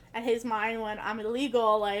you. And his mind went, I'm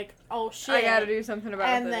illegal, like, oh shit. I gotta do something about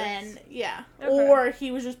and this. And then, yeah. Okay. Or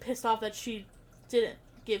he was just pissed off that she didn't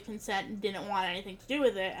give consent and didn't want anything to do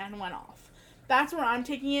with it and went off. That's where I'm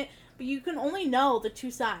taking it. But you can only know the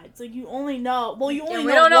 2 sides. Like, you only know... Well, you only know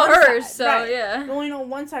we don't know one hers, side, so, right. yeah. You only know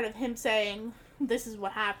one side of him saying, this is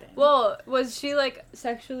what happened. Well, was she, like,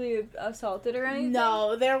 sexually assaulted or anything?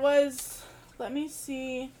 No, there was... Let me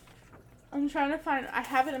see. I'm trying to find... I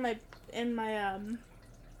have it in my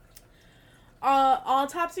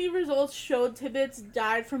autopsy results showed Tibbetts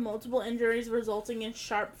died from multiple injuries resulting in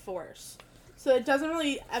sharp force. So it doesn't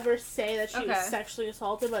really ever say that she was sexually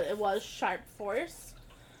assaulted, but it was sharp force.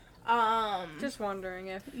 Just wondering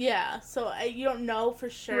if... Yeah, so you don't know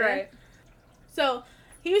for sure. Right. So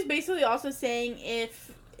he was basically also saying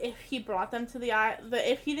if he brought them to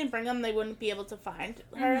if he didn't bring them, they wouldn't be able to find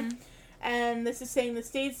her. Mm-hmm. And this is saying the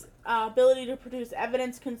state's ability to produce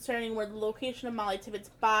evidence concerning where the location of Mollie Tibbetts'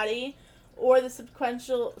 body or the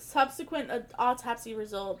subsequent autopsy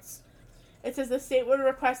results. It says the state would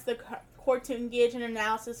request the court to engage in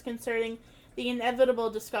analysis concerning the inevitable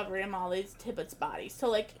discovery of Mollie Tibbetts' body. So,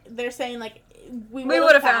 like, they're saying, like, we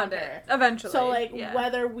would have found her. Eventually. So, like, yeah.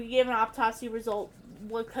 whether we gave an autopsy result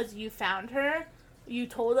because you found her, you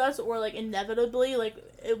told us, or, like, inevitably, like,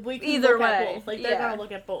 we can Either look way, at both. Like, they're going to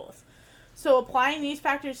look at both. So, applying these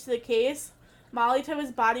factors to the case, Mollie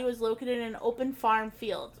Tibbetts' body was located in an open farm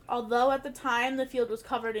field. Although at the time the field was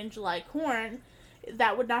covered in July corn,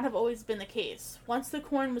 that would not have always been the case. Once the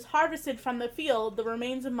corn was harvested from the field, the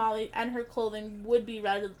remains of Mollie and her clothing would be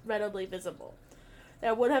readily visible.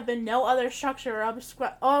 There would have been no other structure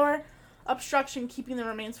or obstruction keeping the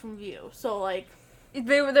remains from view. So, like...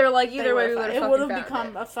 They're like, either way we would have It would have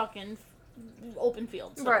become a fucking open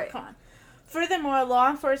field. So, right. Come on. Furthermore,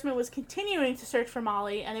 law enforcement was continuing to search for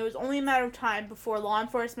Mollie, and it was only a matter of time before law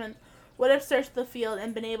enforcement would have searched the field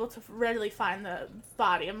and been able to readily find the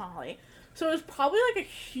body of Mollie. So it was probably like a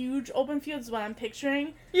huge open field is what I'm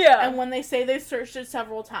picturing. Yeah. And when they say they searched it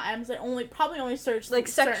several times, they probably only searched like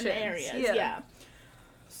certain areas. Yeah.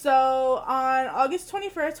 So on August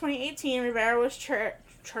 21st, 2018, Rivera was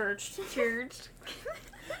charged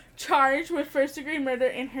with first-degree murder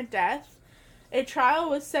in her death. A trial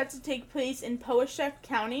was set to take place in Poweshiek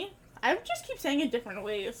County. I just keep saying it different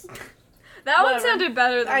ways. That one sounded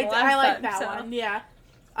better than the last I like time, that so. one, yeah.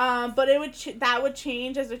 But that would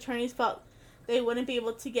change as attorneys felt they wouldn't be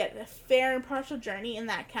able to get a fair and partial jury in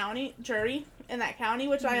that county,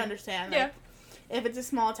 which I understand. Yeah. Like, if it's a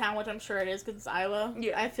small town, which I'm sure it is because it's Iowa,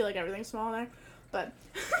 I feel like everything's small there. But,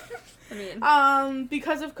 I mean,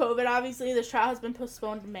 because of COVID, obviously, this trial has been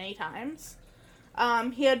postponed many times.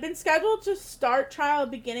 He had been scheduled to start trial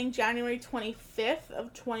beginning January 25th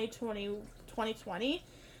of 2020,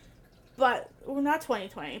 but, well, not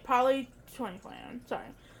 2020, probably 2020, I'm sorry.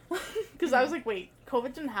 Because I was like, wait,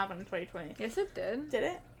 COVID didn't happen in 2020. Yes, it did. Did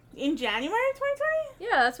it? In January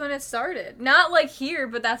 2020? Yeah, that's when it started. Not, like, here,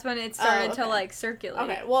 but that's when it started to, like, circulate.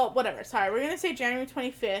 Okay, well, whatever. Sorry, we're going to say January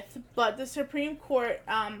 25th, but the Supreme Court,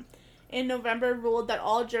 in November ruled that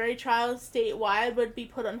all jury trials statewide would be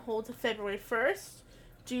put on hold to February 1st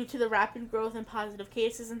due to the rapid growth in positive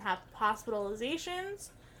cases and hospitalizations.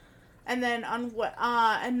 And then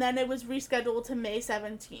and then it was rescheduled to May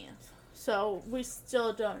 17th. So we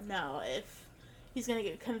still don't know if he's going to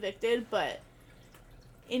get convicted, but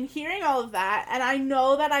in hearing all of that, and I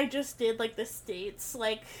know that I just did, like, the state's,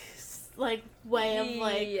 like way of,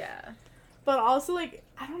 like... Yeah. But also, like,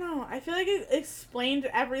 I don't know. I feel like it explained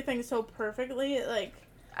everything so perfectly, like...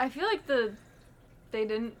 I feel like they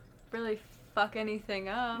didn't really fuck anything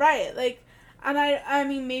up. Right, like, and I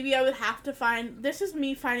mean, maybe I would have to find... This is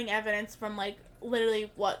me finding evidence from, like,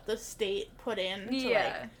 literally what the state put in to,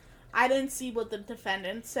 like... I didn't see what the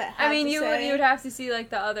defendants had I mean, to you say. would have to see, like,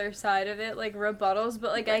 the other side of it, like, rebuttals,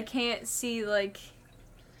 but, like, I can't see, like,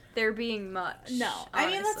 there being much. No. Honestly. I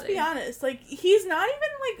mean, let's be honest. Like, he's not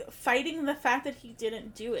even, like, fighting the fact that he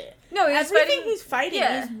didn't do it. No, he's fighting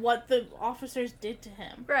is what the officers did to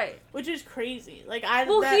him. Right. Which is crazy. Like,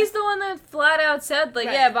 he's the one that flat out said, like,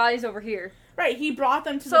 yeah, body's over here. Right, he brought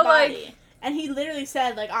them to the body. Like, and he literally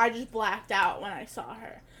said, like, I just blacked out when I saw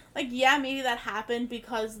her. Like, yeah, maybe that happened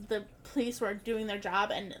because the police were doing their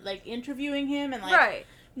job and, like, interviewing him and, like,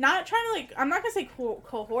 not trying to, like, I'm not gonna say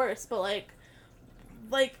coerce, but, like,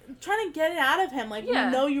 trying to get it out of him. Like, we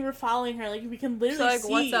know you were following her. Like, we can literally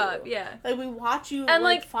see what's you. up, yeah. Like, we watch you, and,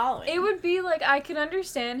 like, following. It would be, like, I could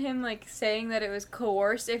understand him, like, saying that it was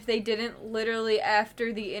coerced if they didn't literally,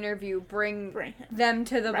 after the interview, bring them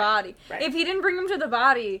to the body. Right. If he didn't bring them to the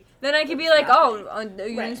body, then I could be like, you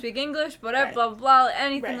didn't speak English, whatever, blah, blah, blah,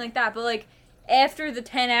 anything like that. But, like, after the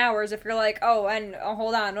 10 hours, if you're like,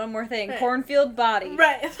 hold on, one more thing, cornfield body.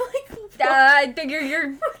 Right. Like, I think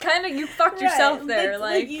you're kind of, you fucked yourself there.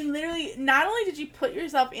 Like, you literally, not only did you put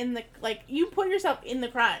yourself in the, like, you put yourself in the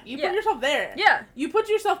crime. You put yourself there. Yeah. You put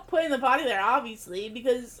yourself putting the body there, obviously,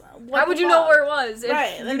 because how would you know where it was if you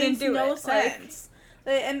that didn't do it? That makes no sense.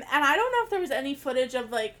 Like, and I don't know if there was any footage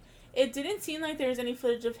of, like, it didn't seem like there was any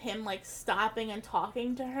footage of him, like, stopping and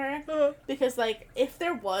talking to her. Because, like, if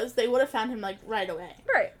there was, they would have found him, like, right away.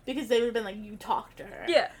 Right. Because they would have been like, you talked to her.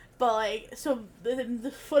 Yeah. But, like, so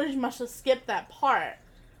the footage must have skipped that part.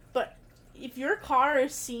 But if your car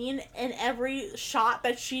is seen in every shot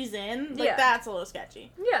that she's in, like, that's a little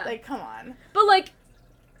sketchy. Yeah. Like, come on. But, like,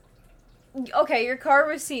 okay, your car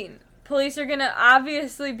was seen. Police are gonna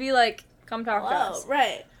obviously be like, come talk to us.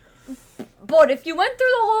 Right. But if you went through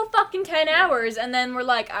the whole fucking 10 hours and then were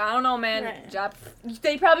like, I don't know, man,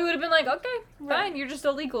 they probably would have been like, okay, fine, you're just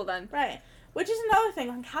illegal then. Right. Which is another thing.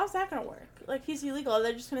 Like, how's that going to work? Like, he's illegal. Are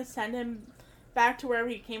they just going to send him back to wherever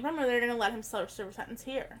he came from, or they're going to let him serve a sentence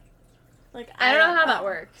here? Like, I don't know how that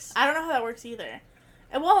works. I don't know how that works either.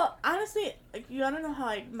 And, well, honestly, like, you want to know how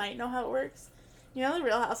I might know how it works? You know the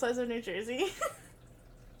Real Housewives of New Jersey?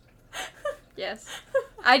 Yes.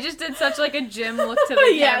 I just did such, like, a Jim look to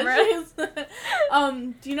the camera.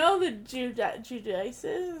 Do you know the Judices?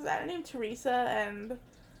 Is that her name? Teresa and...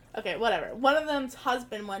 Okay, whatever. One of them's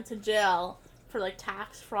husband went to jail for, like,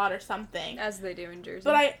 tax fraud or something. As they do in Jersey.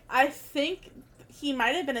 But I think he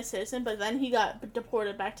might have been a citizen, but then he got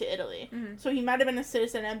deported back to Italy. Mm-hmm. So he might have been a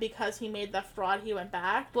citizen, and because he made the fraud, he went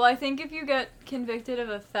back. Well, I think if you get convicted of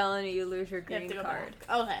a felony, you lose your green card.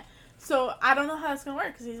 Okay. So I don't know how that's going to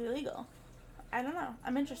work, because he's illegal. I don't know.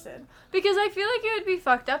 I'm interested. Because I feel like it would be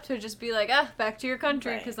fucked up to just be like, back to your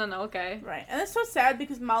country, because then, okay. Right. And it's so sad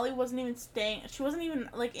because Mollie wasn't even staying, she wasn't even,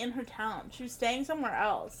 like, in her town. She was staying somewhere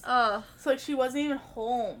else. Oh. So, like, she wasn't even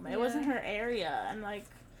home. It wasn't her area. And, like,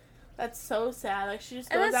 that's so sad. Like, she just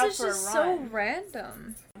goes out for a run. And that's just so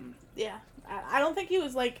random. Yeah. I don't think he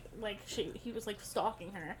was, he was, like,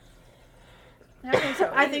 stalking her.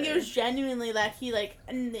 I think it was genuinely that he, like,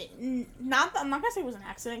 I'm not gonna say it was an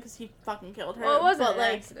accident because he fucking killed her. Well, it wasn't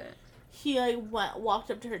an accident. He, like, walked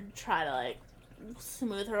up to her to try to, like,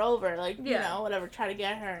 smooth her over, like, you know, whatever, try to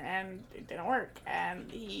get her, and it didn't work, and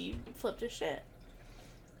he flipped his shit.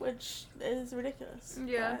 which is ridiculous.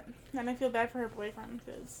 Yeah. But, and I feel bad for her boyfriend,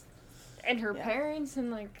 because... And her parents,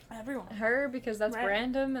 and, like... Everyone. Her, because that's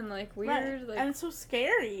random and, like, weird. Right. Like... And it's so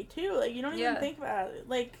scary, too. Like, you don't even think about it.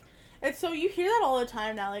 Like, it's so... You hear that all the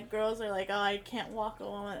time now. Like, girls are like, oh, I can't walk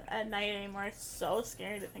alone at night anymore. It's so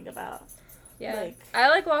scary to think about. Yeah. Like, I,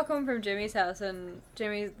 like, walk home from Jimmy's house, and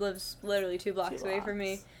Jimmy lives literally 2 blocks away from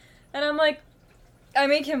me. And I'm like... I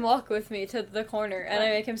make him walk with me to the corner, and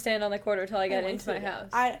I make him stand on the corner till I get into my house.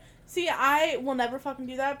 I will never fucking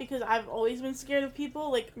do that, because I've always been scared of people.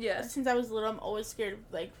 Like, since I was little, I'm always scared of,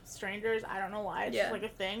 like, strangers. I don't know why. It's just, like, a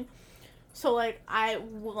thing. So, like, I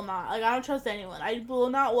will not. Like, I don't trust anyone. I will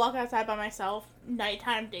not walk outside by myself,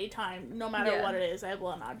 nighttime, daytime, no matter what it is. I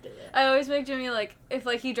will not do it. I always make Jimmy, like, if,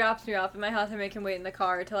 like, he drops me off at my house, I make him wait in the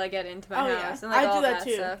car till I get into my house. And, like, I all do that,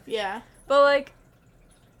 too. Stuff. Yeah. But, like,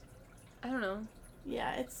 I don't know.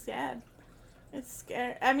 Yeah, it's sad. It's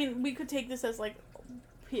scary. I mean, we could take this as, like,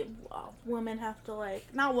 women have to, like,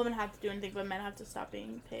 not women have to do anything, but men have to stop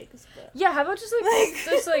being pigs. But yeah, how about just,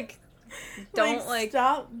 like, don't, like,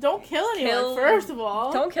 stop, don't kill anyone, first of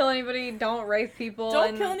all. Don't kill anybody, don't rape people.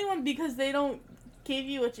 Don't kill anyone because they don't give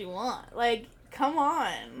you what you want. Like, come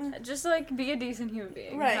on. Just, like, be a decent human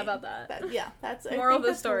being. Right. How about that? That's moral of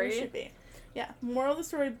the story. Should be. Yeah, moral of the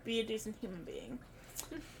story, be a decent human being.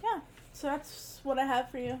 Yeah. So that's what I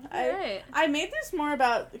have for you. I made this more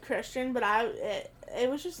about the Christian, but it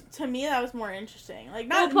was just, to me, that was more interesting. Like,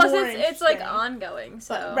 not plus more it's like ongoing,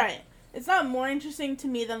 so. But, it's not more interesting to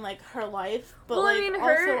me than, like, her life, but, well, like, I mean,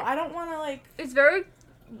 also, I don't want to, like... It's very,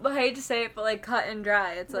 I hate to say it, but, like, cut and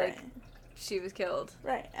dry. It's like, she was killed.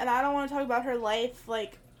 Right, and I don't want to talk about her life,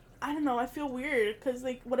 like, I don't know, I feel weird, because,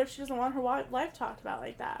 like, what if she doesn't want her life talked about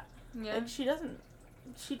like that? Yeah. Like, she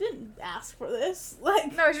didn't ask for this.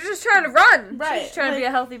 Like, no, she's just trying to run. Right. She's trying to be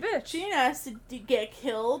a healthy bitch. She didn't ask to get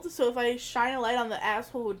killed, so if I shine a light on the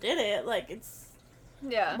asshole who did it, like, it's...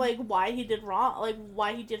 Yeah. Like, why he did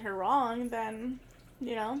her wrong, then,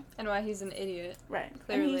 you know? And why he's an idiot. Right.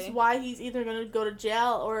 Clearly. And why he's either gonna go to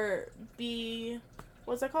jail or be...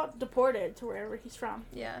 What's that called? Deported to wherever he's from.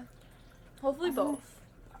 Yeah. Hopefully both.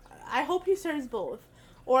 I hope he serves both.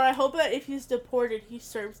 Or I hope that if he's deported, he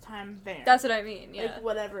serves time there. That's what I mean, yeah. Like,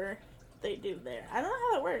 whatever they do there. I don't know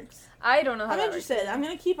how that works. I don't know how that works. I'm interested. I'm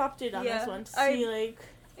going to keep updated on this one to see, like...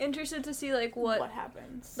 Interested to see, like, what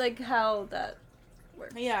happens. Like, how that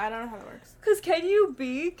works. Yeah, I don't know how that works. Because can you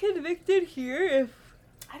be convicted here if...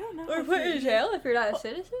 I don't know. Or put in jail if you're not a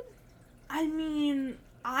citizen? I mean,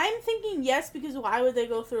 I'm thinking yes, because why would they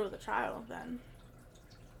go through with a trial then?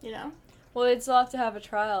 You know? Well, they'd still have to have a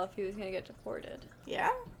trial if he was going to get deported.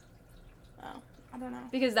 Yeah? Oh, I don't know.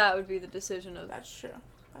 Because that would be the decision of... That's true.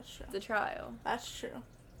 The trial. That's true.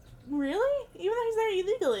 Really? Even though he's there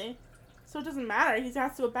illegally. So it doesn't matter. He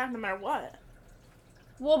has to go back no matter what.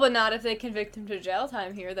 Well, but not if they convict him to jail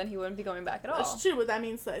time here, then he wouldn't be going back at all. That's true, but that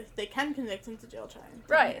means that they can convict him to jail time.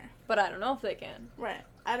 Right. Here. But I don't know if they can. Right.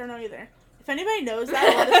 I don't know either. If anybody knows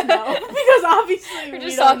that, let us know. Because obviously we're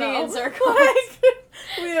just don't talking know. in circles. Like,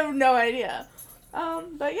 we have no idea.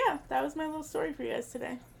 But yeah, that was my little story for you guys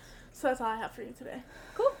today. So that's all I have for you today.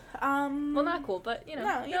 Cool. Well, not cool, but, you know,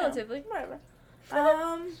 relatively. Whatever.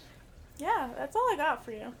 Yeah, that's all I got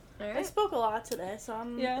for you. All right. I spoke a lot today, so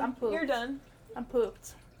I'm pooped. You're done. I'm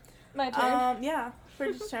pooped. My turn. Yeah,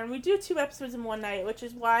 Bridget's turn. We do 2 episodes in one night, which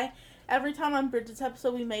is why every time on Bridget's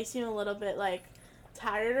episode, we may seem a little bit, like,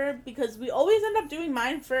 tireder, because we always end up doing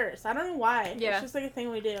mine first. I don't know why. Yeah. It's just, like, a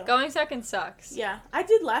thing we do. Going second sucks. Yeah. I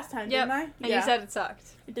did last time, didn't I? And you said it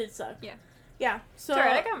sucked. It did suck. Yeah. Yeah, so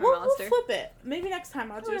alright, I got my monster. We'll flip it. Maybe next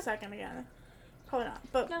time I'll do a second again. Probably not,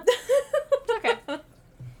 but... No. Okay.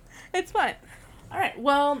 It's fine. Alright,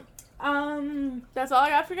 well, that's all I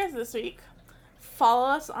got for you guys this week. Follow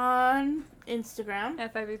us on Instagram.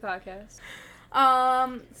 FIB Podcast.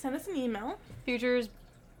 Send us an email. Futures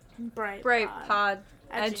brightpod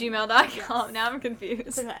at gmail.com. Yes. Now I'm confused.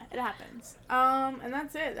 It's okay. It happens. And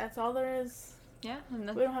that's it. That's all there is. Yeah. We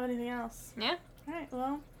don't have anything else. Yeah. Alright,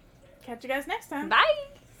 well, catch you guys next time. Bye!